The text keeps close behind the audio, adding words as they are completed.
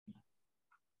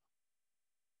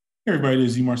Hey everybody,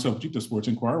 this is Marcel with the Sports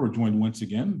Inquirer. We're joined once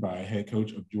again by head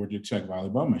coach of Georgia Tech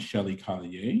volleyball, Michelle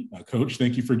Collier. Coach,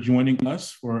 thank you for joining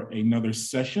us for another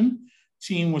session.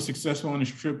 Team was successful on its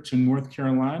trip to North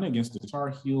Carolina against the Tar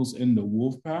Heels and the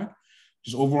Wolfpack.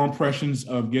 Just overall impressions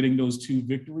of getting those two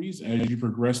victories as you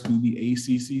progress through the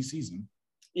ACC season.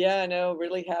 Yeah, no,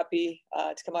 really happy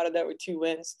to come out of that with two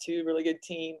wins, two really good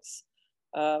teams.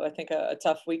 I think a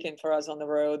tough weekend for us on the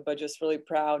road, but just really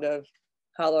proud of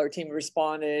how our team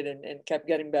responded and kept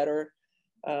getting better,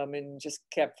 and just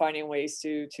kept finding ways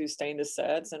to stay in the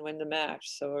sets and win the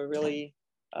match. So a really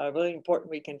important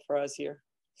weekend for us here.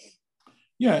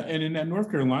 Yeah, and in that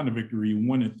North Carolina victory, you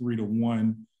won it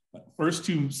 3-1. First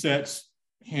two sets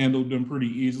handled them pretty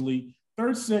easily.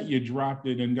 Third set, you dropped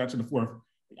it and got to the fourth.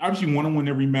 Obviously, you want to win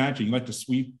every match and you like to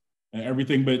sweep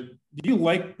everything, but do you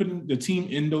like putting the team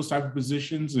in those type of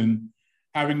positions and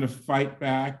having to fight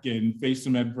back and face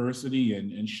some adversity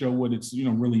and show what it's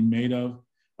really made of,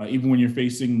 even when you're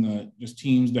facing just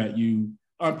teams that you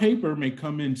on paper may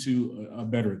come into a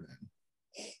better than?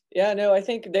 Yeah, no, I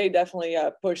think they definitely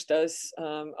pushed us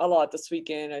a lot this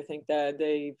weekend. I think that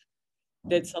they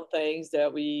did some things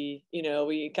that we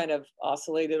kind of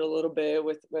oscillated a little bit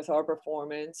with our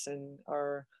performance and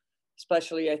our,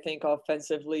 especially I think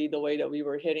offensively, the way that we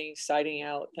were hitting, siding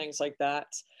out, things like that.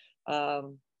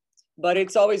 Um, but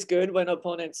it's always good when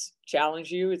opponents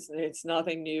challenge you. It's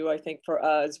nothing new. I think for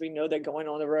us, we know that going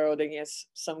on the road against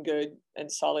some good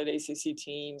and solid ACC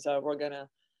teams, we're gonna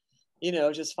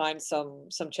just find some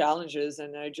challenges.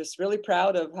 And I'm just really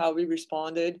proud of how we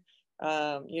responded.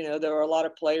 There were a lot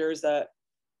of players that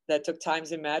took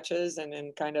times in matches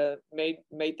and kind of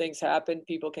made things happen.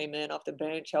 People came in off the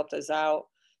bench, helped us out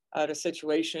of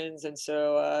situations. And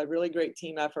so really great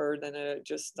team effort and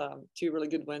just two really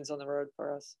good wins on the road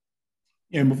for us.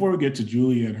 And before we get to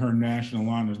Julia and her national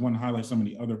honors, I want to highlight some of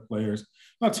the other players.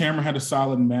 Tamara had a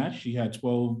solid match. She had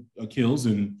 12 kills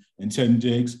and 10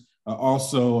 digs.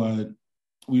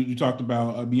 We talked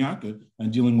about Bianca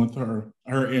and dealing with her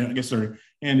hand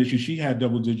issue. She had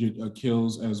double-digit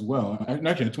kills as well.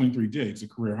 Actually had 23 digs, a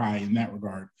career high in that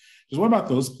regard. Just what about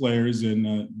those players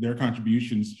and their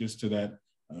contributions just to that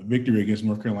victory against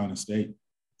North Carolina State?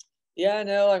 Yeah,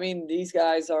 no, I mean, these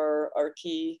guys are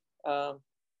key,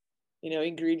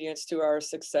 ingredients to our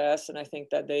success. And I think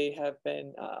that they have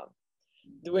been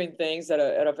doing things at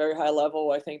a very high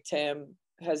level. I think Tim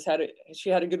she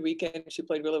had a good weekend. She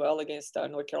played really well against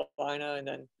North Carolina, and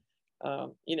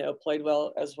then played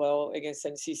well as well against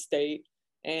NC State.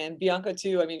 And Bianca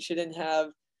too. I mean, she didn't have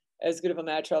as good of a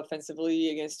match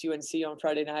offensively against UNC on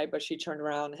Friday night, but she turned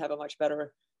around and had a much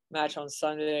better match on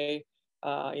Sunday.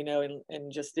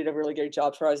 And just did a really great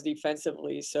job for us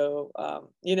defensively. So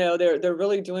they're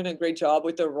really doing a great job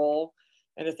with their role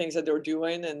and the things that they're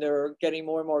doing, and they're getting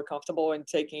more and more comfortable and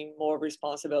taking more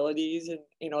responsibilities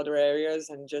in other areas,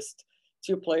 and just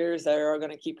two players that are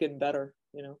going to keep getting better.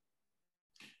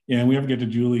 Yeah, and we have to get to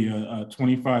Julia.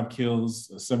 25 kills,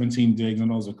 17 digs. I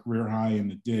know it was a career high in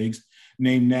the digs.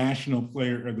 Named National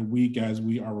Player of the Week as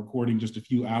we are recording just a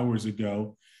few hours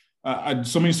ago.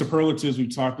 So many superlatives.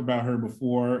 We've talked about her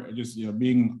before, just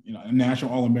being a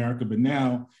national All-America, but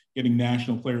now getting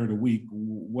National Player of the Week.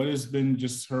 What has been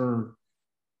just her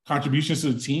contributions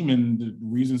to the team and the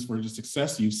reasons for the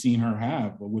success you've seen her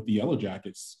have with the Yellow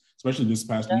Jackets, especially this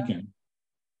past weekend?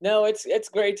 No, it's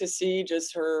great to see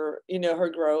just her, her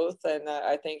growth, and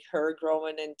I think her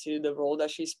growing into the role that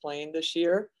she's playing this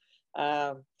year.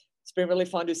 It's been really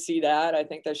fun to see that. I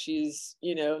think that she's,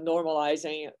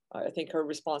 normalizing, I think, her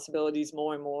responsibilities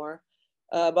more and more.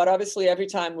 But obviously, every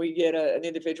time we get an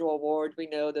individual award, we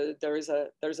know that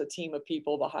there's a team of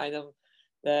people behind them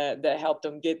that helped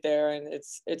them get there, and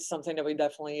it's something that we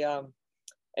definitely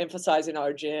emphasize in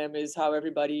our gym, is how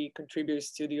everybody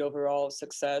contributes to the overall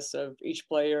success of each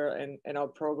player and our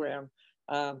program.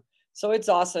 So it's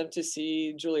awesome to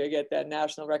see Julia get that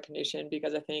national recognition,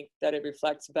 because I think that it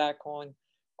reflects back on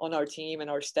our team and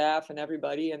our staff and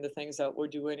everybody, and the things that we're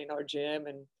doing in our gym,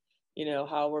 and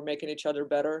how we're making each other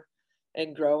better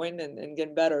and growing and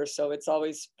getting better. So it's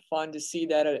always fun to see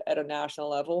that at a national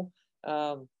level.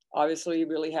 Obviously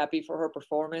really happy for her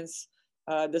performance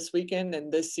this weekend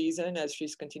and this season, as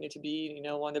she's continued to be,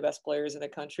 one of the best players in the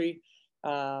country.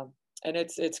 And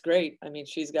it's great. I mean,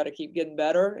 she's got to keep getting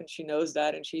better, and she knows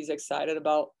that, and she's excited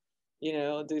about,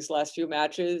 these last few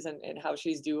matches and how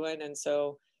she's doing. And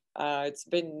so it's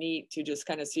been neat to just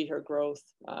kind of see her growth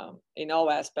in all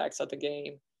aspects of the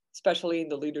game, especially in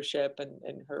the leadership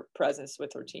and her presence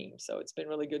with her team. So it's been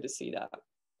really good to see that.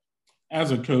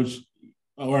 As a coach,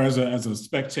 or as a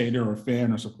spectator or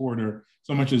fan or supporter,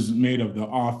 so much is made of the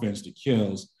offense, the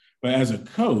kills. But as a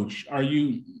coach, are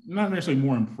you not necessarily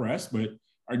more impressed, but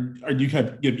are you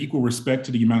give equal respect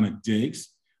to the amount of digs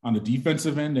on the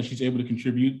defensive end that she's able to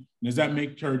contribute? And does that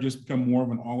make her just become more of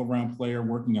an all-around player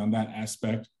working on that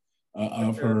aspect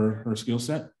of her skill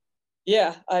set?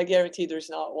 Yeah, I guarantee there's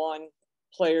not one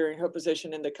player in her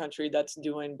position in the country that's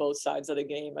doing both sides of the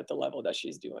game at the level that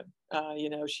she's doing. You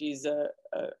know, she's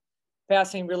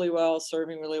passing really well,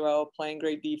 serving really well, playing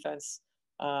great defense,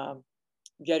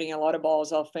 getting a lot of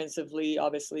balls offensively,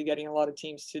 obviously getting a lot of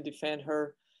teams to defend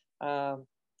her.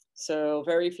 So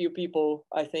very few people,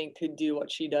 I think, could do what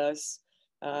she does.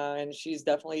 And she's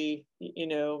definitely, you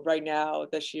know, right now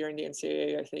this year in the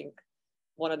NCAA, I think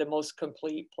one of the most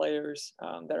complete players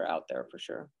that are out there for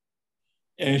sure.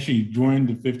 And she joined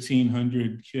the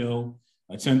 1,500 kill,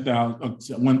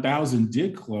 1,000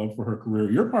 dig club for her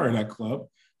career. You're part of that club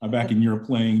back in your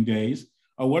playing days.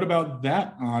 What about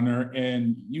that honor?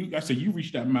 And I said you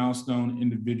reached that milestone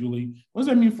individually. What does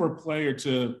that mean for a player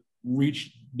to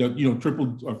reach the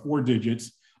triple or four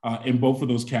digits in both of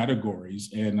those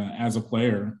categories? And as a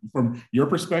player, from your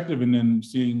perspective, and then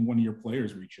seeing one of your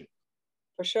players reach it.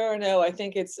 For sure, no, I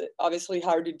think it's obviously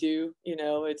hard to do. You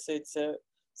know, it's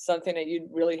something that you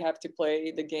really have to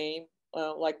play the game,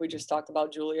 like we just talked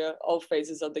about, Julia, all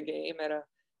phases of the game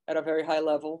at a very high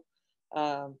level.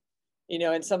 You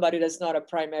know, and somebody that's not a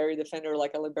primary defender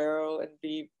like a libero and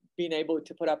being able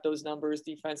to put up those numbers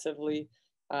defensively,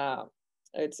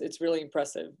 it's really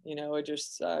impressive. You know, it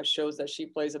just shows that she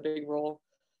plays a big role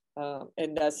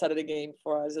in that side of the game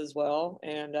for us as well.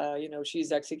 And you know,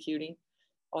 she's executing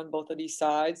on both of these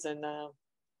sides, and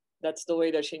that's the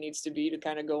way that she needs to be to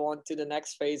kind of go on to the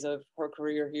next phase of her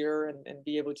career here and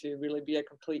be able to really be a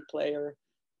complete player.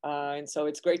 And so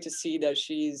it's great to see that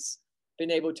she's been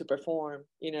able to perform,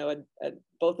 you know, at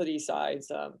both of these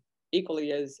sides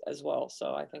equally as well.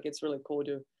 So I think it's really cool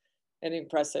and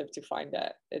impressive to find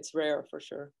that. It's rare for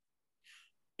sure.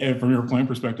 And from your playing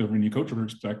perspective and your coach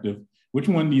perspective, which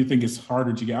one do you think is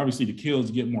harder to get? Obviously, the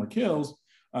kills, get more kills,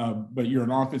 but you're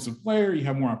an offensive player, you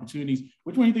have more opportunities.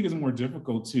 Which one do you think is more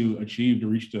difficult to achieve to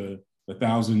reach the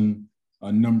 1,000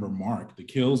 number mark, the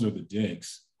kills or the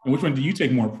digs? And which one do you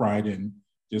take more pride in?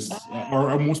 Just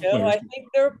or most players?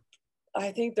 I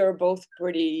think they're both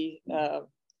pretty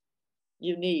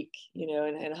unique, you know,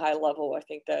 and high level. I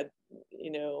think that,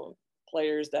 you know,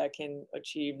 players that can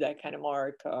achieve that kind of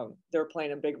mark, they're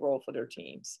playing a big role for their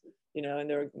teams, you know,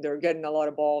 and they're getting a lot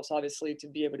of balls, obviously, to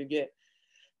be able to get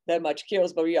that much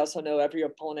kills. But we also know every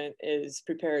opponent is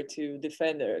prepared to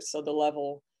defend there. So the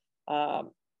level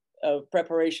of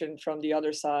preparation from the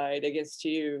other side against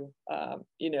you,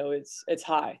 you know, it's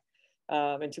high.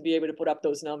 And to be able to put up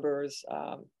those numbers,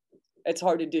 it's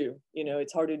hard to do, you know,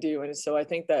 it's hard to do. And so I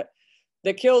think that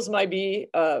the kills might be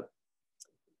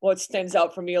what stands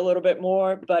out for me a little bit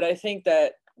more, but I think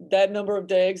that number of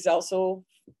digs also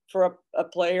for a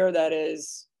player that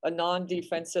is a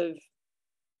non-defensive,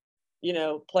 you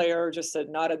know, player, just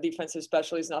not a defensive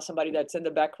specialist, not somebody that's in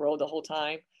the back row the whole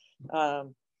time.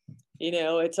 You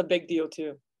know, it's a big deal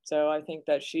too. So I think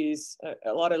that she's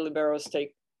a lot of liberos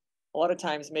take a lot of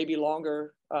times maybe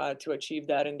longer to achieve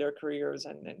that in their careers,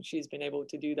 and she's been able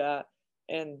to do that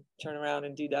and turn around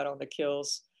and do that on the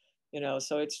kills, you know.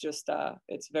 So it's just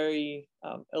it's very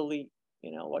elite,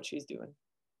 you know, what she's doing.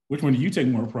 Which one do you take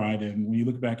more pride in when you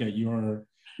look back at your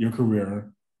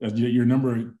career? Your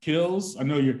number of kills. I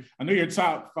know you're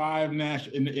top 5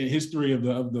 in history of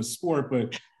the sport,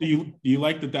 but do you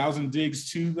like the 1,000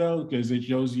 digs too, though, because it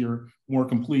shows your more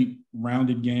complete,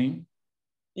 rounded game?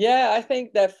 Yeah, I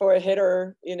think that for a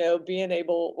hitter, you know, being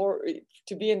able or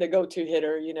to be in the go-to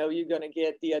hitter, you know, you're going to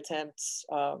get the attempts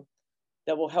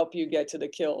that will help you get to the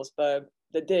kills. But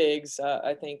the digs,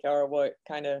 I think, are what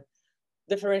kind of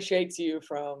differentiates you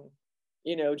from,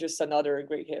 you know, just another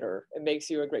great hitter. It makes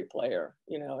you a great player,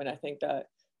 you know, and I think that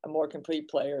a more complete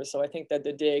player. So I think that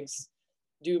the digs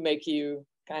do make you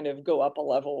kind of go up a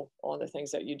level on the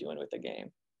things that you're doing with the game.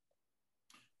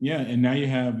 Yeah, and now you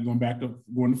have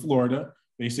going to Florida,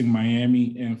 facing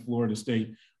Miami and Florida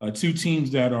State, 2 teams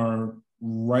that are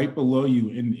right below you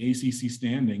in the ACC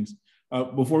standings.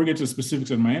 Before we get to the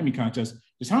specifics of the Miami contest,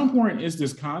 just how important is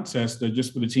this contest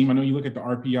just for the team? I know you look at the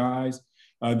RPIs,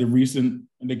 the recent,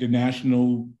 I think the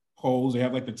national polls, they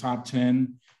have like the top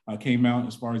 10 came out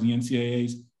as far as the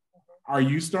NCAAs. Are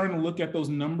you starting to look at those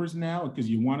numbers now because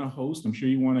you want to host? I'm sure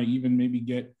you want to even maybe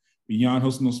get beyond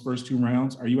hosting those first 2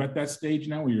 rounds. Are you at that stage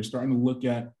now where you're starting to look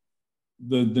at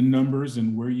the numbers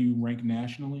and where you rank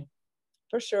nationally?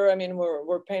 For sure. I mean,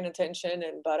 we're paying attention,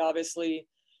 but obviously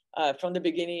from the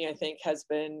beginning, I think has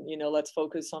been, you know, let's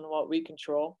focus on what we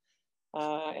control.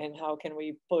 and how can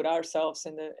we put ourselves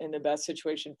in the best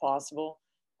situation possible.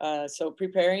 So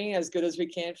preparing as good as we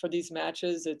can for these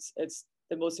matches. It's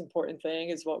the most important thing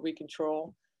is what we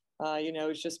control.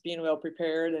 It's just being well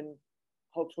prepared and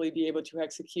hopefully be able to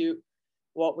execute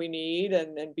what we need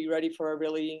and be ready for a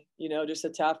really, just a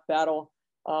tough battle.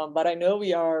 But I know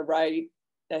we are right.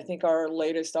 I think our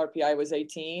latest RPI was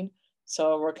 18.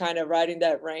 So we're kind of right in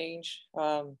that range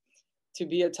to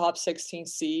be a top 16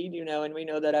 seed, and we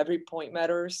know that every point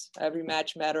matters, every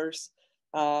match matters.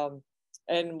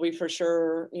 And we for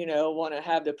sure, want to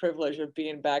have the privilege of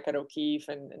being back at O'Keefe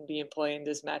and being playing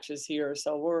these matches here.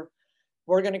 So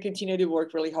we're going to continue to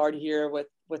work really hard here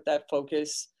with that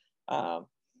focus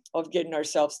of getting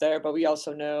ourselves there. But we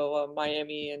also know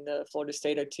Miami and Florida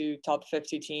State are two top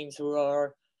 50 teams who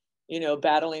are,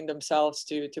 battling themselves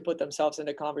to put themselves in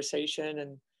the conversation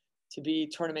and to be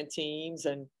tournament teams.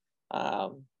 And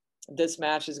this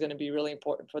match is going to be really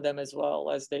important for them as well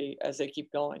as they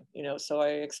keep going. So I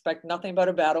expect nothing but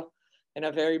a battle and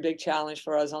a very big challenge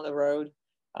for us on the road.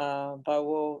 But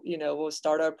we'll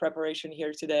start our preparation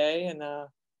here today, and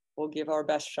we'll give our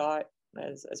best shot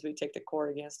as we take the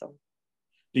court against them.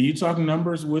 Do you talk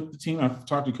numbers with the team? I've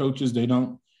talked to coaches; they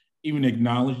don't even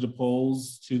acknowledge the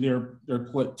polls to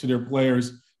their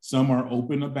players. Some are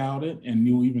open about it, and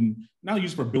you'll even not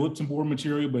use for bulletin board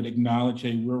material, but acknowledge,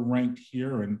 hey, we're ranked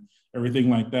here and everything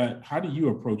like that. How do you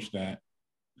approach that?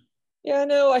 Yeah,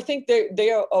 no, I think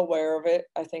they are aware of it.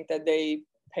 I think that they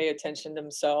pay attention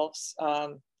themselves,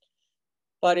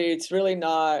 but it's really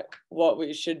not what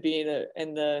we should be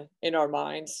in our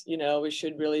minds. We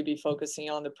should really be focusing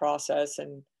on the process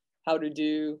and how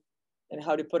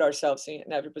to put ourselves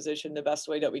in every position the best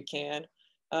way that we can.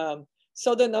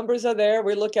 So the numbers are there.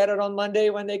 We look at it on Monday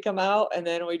when they come out, and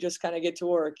then we just kind of get to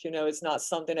work. It's not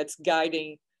something that's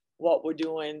guiding what we're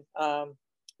doing.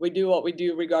 We do what we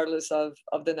do regardless of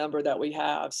the number that we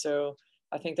have. So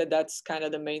I think that that's kind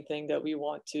of the main thing that we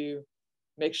want to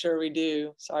make sure we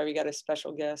do. Sorry, we got a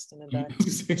special guest in the back.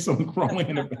 You say something crawling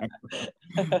in the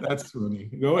background. That's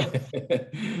funny. Go ahead.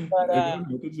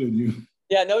 But, continue.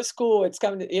 Yeah, no school. It's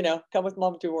come with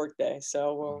mom to work day.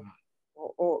 So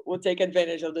we'll take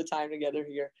advantage of the time together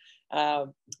here.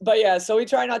 But yeah, so we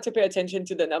try not to pay attention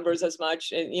to the numbers as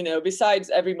much. And, besides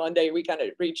every Monday, we kind of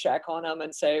recheck on them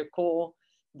and say, cool.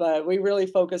 But we really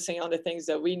focusing on the things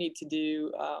that we need to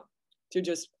do to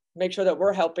just make sure that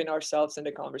we're helping ourselves in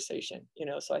the conversation.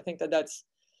 So I think that that's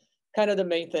kind of the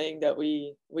main thing that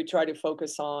we try to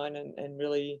focus on and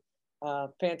really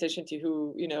pay attention to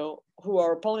who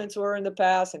our opponents were in the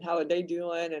past and how are they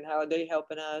doing and how are they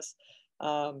helping us.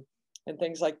 And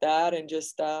things like that, and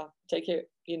just take it,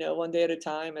 one day at a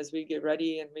time as we get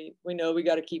ready. And we know we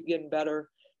got to keep getting better.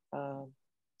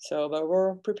 But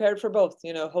we're prepared for both,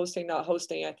 hosting, not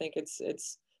hosting. I think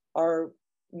it's our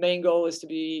main goal is to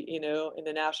be, in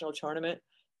the national tournament.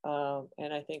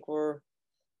 And I think we're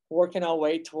working our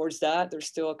way towards that. There's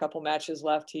still a couple matches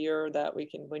left here that we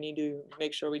need to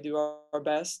make sure we do our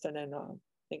best, and then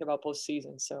think about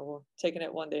postseason. So we're taking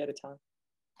it one day at a time.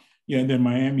 Yeah, and then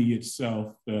Miami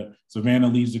itself, Savannah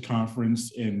leads the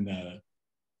conference, and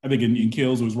I think in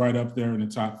kills it was right up there in the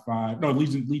top 5. No, it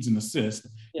leads in assists,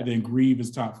 yeah. And then Grieve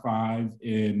is top 5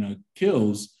 in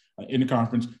kills in the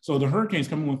conference. So the Hurricanes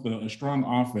coming with a strong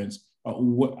offense.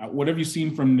 What have you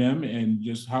seen from them, and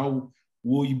just how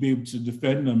will you be able to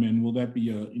defend them? And will that be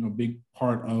a big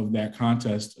part of that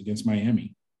contest against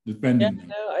Miami, defending them?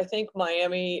 No, I think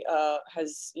Miami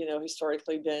has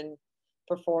historically been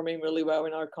performing really well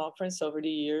in our conference over the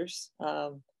years.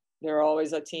 They're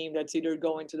always a team that's either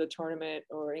going to the tournament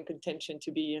or in contention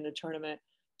to be in the tournament.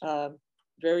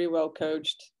 Very well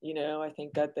coached. I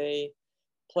think that they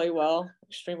play well,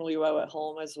 extremely well at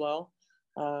home as well.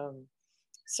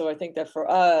 So I think that for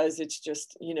us, it's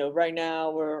just, right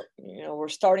now we're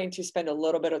starting to spend a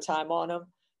little bit of time on them,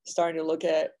 starting to look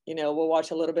at, we'll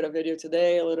watch a little bit of video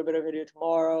today, a little bit of video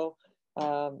tomorrow,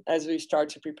 as we start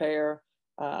to prepare.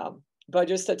 But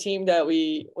just a team that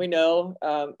we know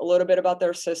a little bit about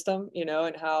their system,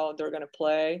 and how they're going to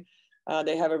play.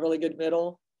 They have a really good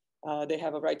middle. They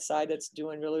have a right side that's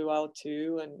doing really well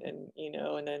too,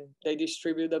 and then they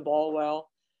distribute the ball well.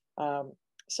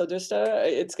 So just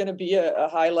it's going to be a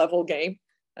high level game,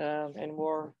 and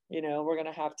we're going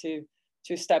to have to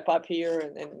step up here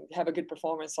and have a good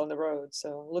performance on the road.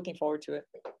 So looking forward to it.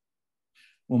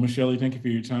 Well, Michelle, thank you for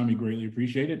your time. We greatly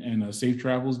appreciate it. And safe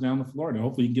travels down to Florida.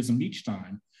 Hopefully you can get some beach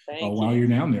time while you're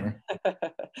down there.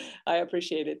 I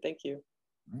appreciate it. Thank you.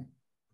 All right.